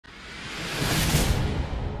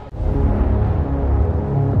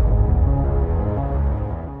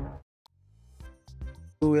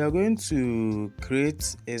So we are going to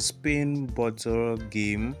create a spin bottle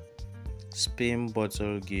game.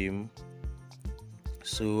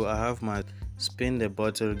 So I have my spin the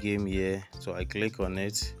bottle game here. So I click on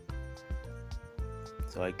it.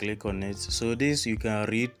 So this you can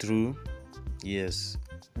read through. Yes.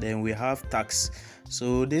 Then we have tags.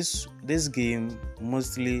 So this game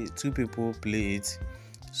mostly 2 people play it.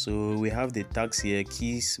 So we have the tags here: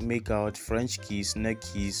 keys, make out, French kiss, neck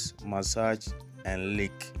kiss, massage, and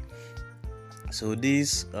lick. So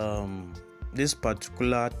this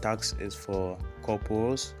particular tax is for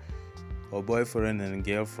couples or boyfriend and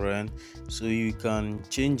girlfriend. So you can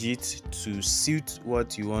change it to suit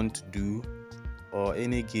what you want to do or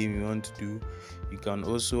any game you want to do. You can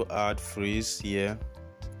also add phrase here.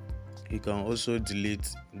 You can also delete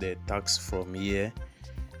the tags from here.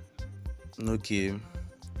 Okay,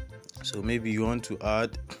 so maybe you want to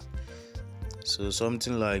add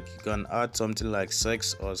something like, you can add something like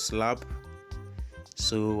sex or slap.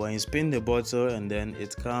 So when you spin the bottle and then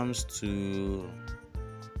it comes to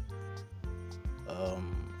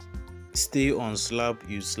stay on slap,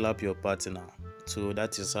 you slap your partner. So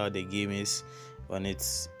that is how the game is. When it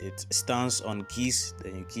stands on kiss,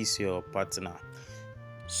 then you kiss your partner.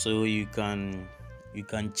 So you can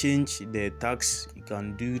change the tags. You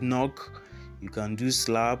can do knock, you can do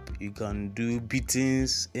slap, you can do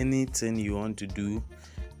beatings, anything you want to do.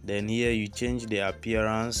 Then here you change the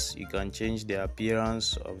appearance. You can change the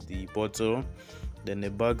appearance of the bottle. Then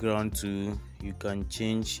the background too, you can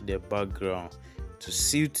change the background to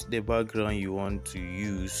suit the background you want to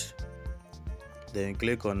use. Then you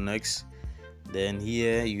click on next. Then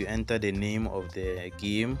here you enter the name of the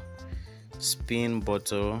game: spin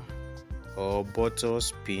bottle, or bottle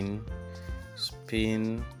spin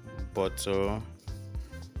bottle,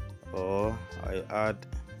 or I add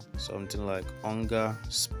something like hunger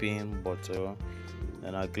spin bottle.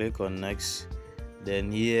 Then I click on next.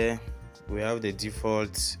 Then here we have the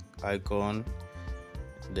default icon.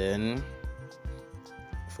 Then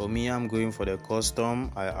for me, I'm going for the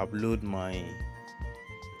custom. I upload my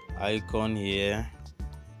icon here.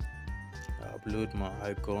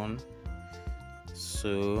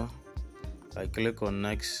 So I click on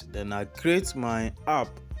next. Then I create my app.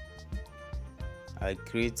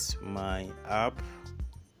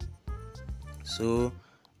 So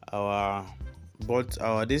our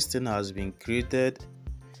this thing has been created.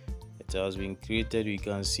 It has been created. We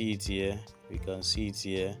can see it here.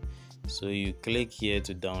 So you click here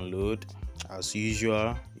to download as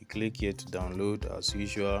usual.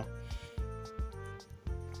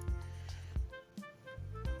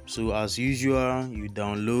 So as usual, you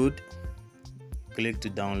download. Click to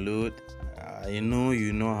download. I know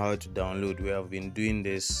you know how to download. We have been doing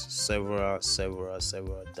this several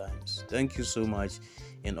times. Thank you so much.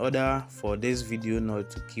 In order for this video not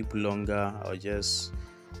to keep longer, I'll just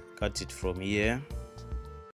cut it from here.